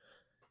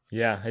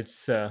 Yeah,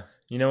 it's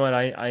you know what,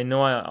 I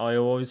know I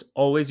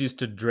always used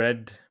to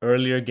dread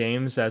earlier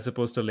games as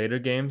opposed to later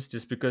games,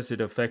 just because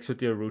it affects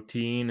with your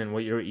routine and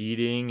what you're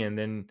eating and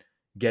then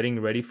getting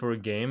ready for a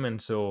game.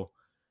 And so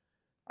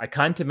I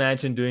can't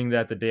imagine doing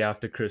that the day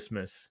after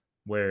Christmas,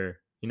 where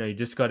you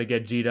just got to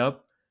get G'd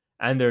up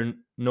and there are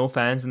no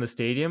fans in the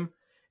stadium.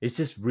 It's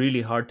just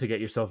really hard to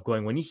get yourself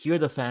going when you hear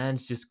the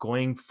fans just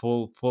going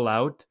full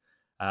out.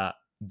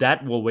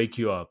 That will wake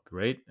you up,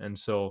 right? And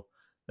so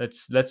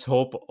let's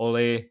hope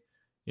Ole,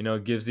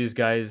 gives these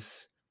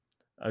guys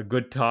a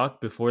good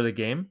talk before the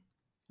game,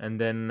 and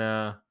then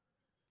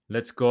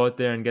let's go out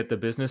there and get the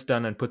business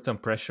done and put some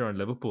pressure on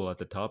Liverpool at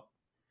the top.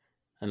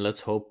 And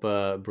let's hope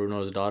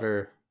Bruno's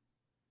daughter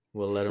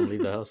will let him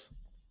leave the house.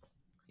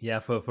 Yeah,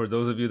 for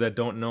those of you that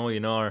don't know,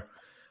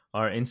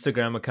 our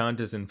Instagram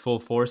account is in full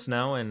force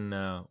now,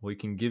 and we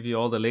can give you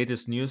all the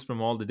latest news from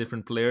all the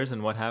different players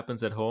and what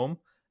happens at home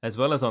as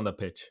well as on the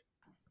pitch.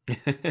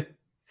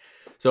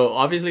 So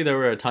obviously there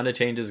were a ton of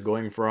changes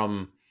going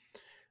from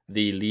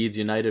the Leeds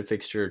United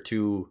fixture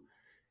to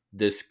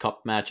this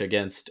cup match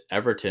against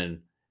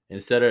Everton.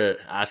 Instead of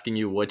asking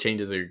you what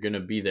changes are going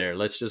to be there,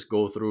 let's just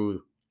go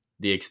through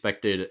the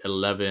expected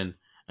 11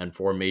 and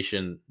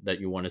formation that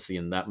you want to see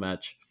in that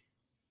match.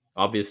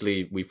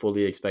 Obviously, we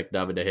fully expect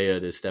David De Gea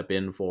to step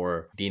in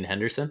for Dean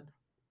Henderson.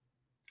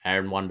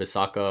 Aaron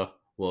Wan-Bissaka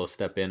will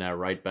step in at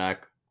right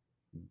back.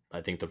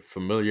 I think the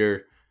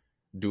familiar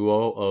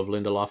duo of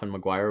Lindelof and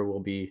Maguire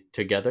will be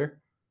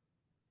together.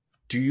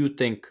 Do you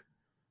think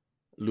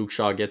Luke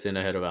Shaw gets in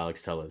ahead of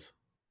Alex Telles?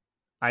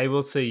 I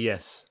will say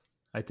yes.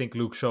 I think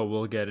Luke Shaw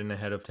will get in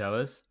ahead of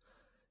Telles,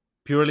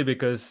 purely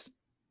because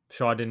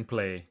Shaw didn't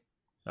play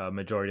a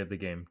majority of the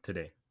game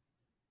today.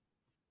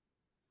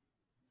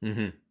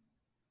 Mm-hmm.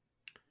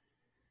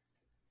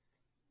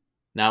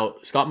 Now,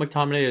 Scott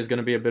McTominay is going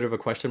to be a bit of a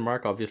question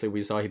mark. Obviously, we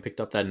saw he picked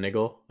up that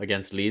niggle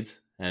against Leeds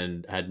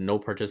and had no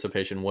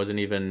participation, wasn't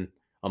even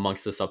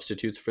amongst the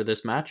substitutes for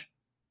this match.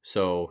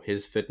 So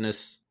his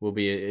fitness will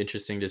be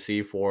interesting to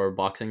see for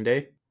Boxing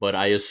Day. But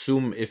I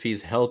assume if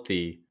he's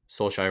healthy,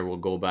 Solskjaer will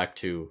go back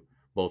to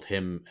both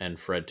him and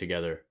Fred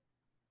together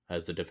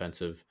as the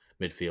defensive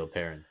midfield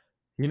pairing.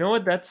 You know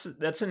what?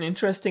 That's an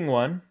interesting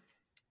one.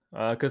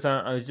 Because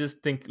I was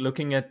just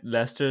looking at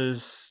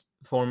Leicester's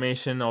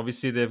formation.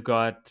 Obviously, they've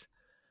got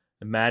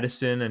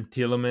Madison and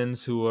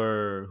Tielemans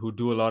who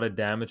do a lot of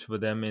damage for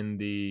them in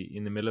the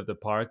middle of the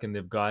park, and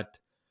they've got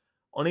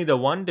only the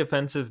one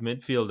defensive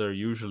midfielder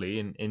usually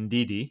in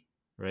Ndidi,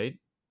 right?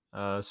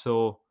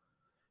 So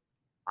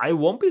I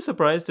won't be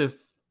surprised if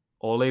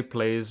Ole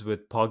plays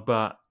with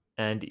Pogba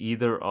and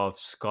either of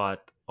Scott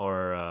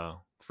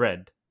or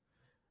Fred.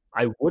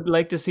 I would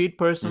like to see it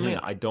personally.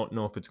 Mm-hmm. I don't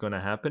know if it's going to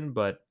happen,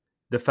 but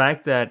the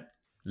fact that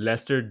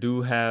Leicester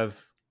do have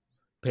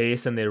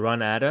pace and they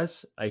run at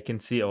us, I can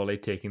see Ole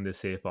taking the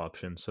safe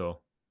option. So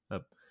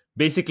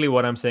basically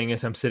what I'm saying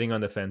is I'm sitting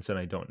on the fence and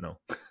I don't know.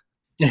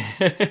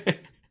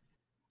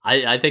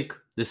 I think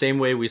the same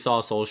way we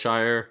saw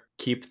Solskjaer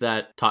keep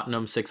that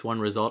Tottenham 6-1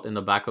 result in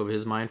the back of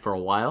his mind for a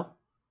while,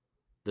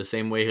 the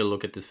same way he'll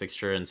look at this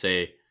fixture and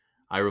say,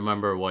 I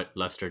remember what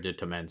Leicester did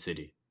to Man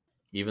City.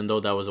 Even though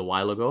that was a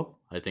while ago,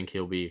 I think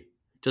he'll be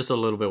just a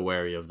little bit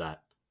wary of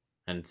that.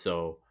 And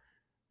so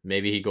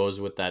maybe he goes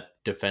with that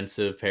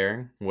defensive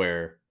pairing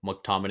where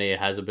McTominay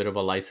has a bit of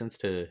a license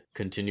to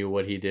continue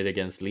what he did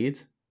against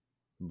Leeds.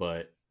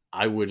 But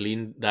I would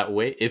lean that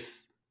way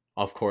if,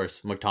 of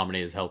course,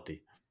 McTominay is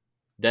healthy.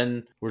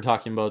 Then we're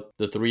talking about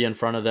the three in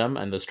front of them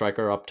and the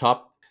striker up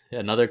top.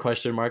 Another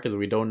question mark is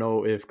we don't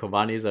know if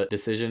Cavani's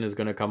decision is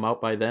going to come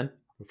out by then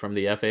from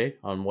the FA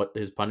on what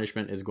his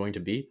punishment is going to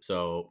be.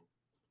 So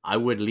I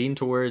would lean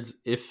towards,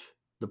 if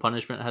the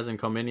punishment hasn't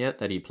come in yet,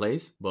 that he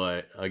plays.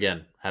 But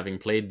again, having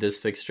played this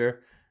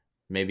fixture,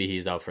 maybe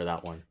he's out for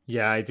that one.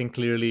 Yeah, I think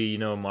clearly,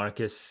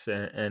 Marcus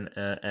and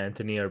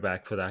Anthony are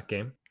back for that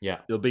game. Yeah.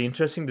 It'll be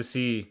interesting to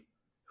see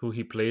who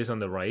he plays on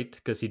the right,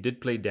 because he did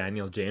play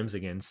Daniel James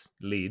against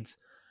Leeds.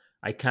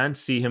 I can't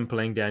see him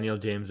playing Daniel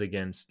James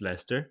against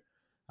Leicester.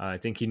 I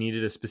think he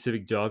needed a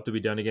specific job to be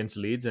done against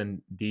Leeds,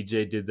 and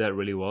DJ did that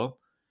really well.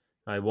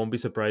 I won't be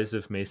surprised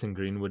if Mason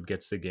Greenwood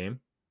gets the game.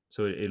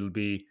 So it'll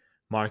be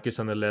Marcus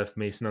on the left,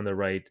 Mason on the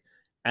right,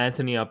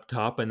 Anthony up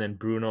top, and then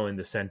Bruno in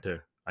the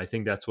center. I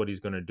think that's what he's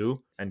going to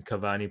do. And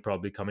Cavani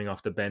probably coming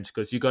off the bench,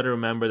 because you got to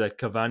remember that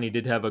Cavani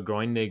did have a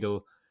groin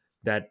niggle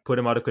that put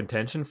him out of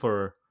contention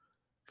for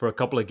a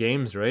couple of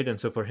games, right? And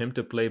so for him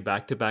to play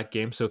back-to-back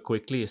games so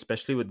quickly,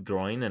 especially with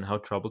groin and how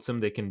troublesome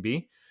they can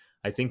be,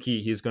 I think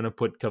he's going to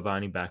put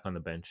Cavani back on the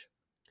bench.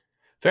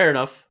 Fair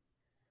enough.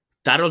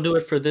 That'll do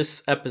it for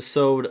this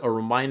episode. A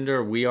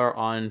reminder, we are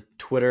on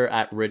Twitter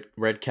at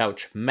Red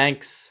Couch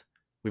Manx.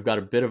 We've got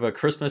a bit of a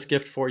Christmas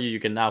gift for you. You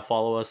can now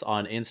follow us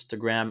on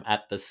Instagram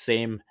at the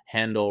same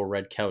handle,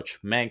 Red Couch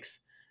Manx.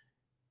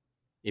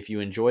 If you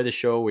enjoy the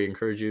show, we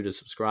encourage you to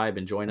subscribe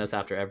and join us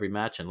after every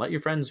match, and let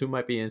your friends who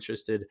might be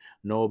interested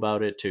know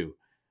about it too.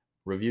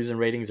 Reviews and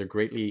ratings are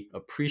greatly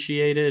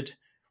appreciated.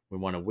 We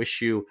want to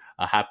wish you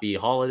a happy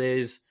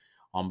holidays.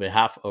 On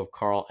behalf of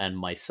Carl and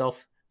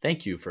myself,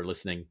 thank you for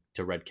listening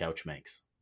to Red Couch Manx.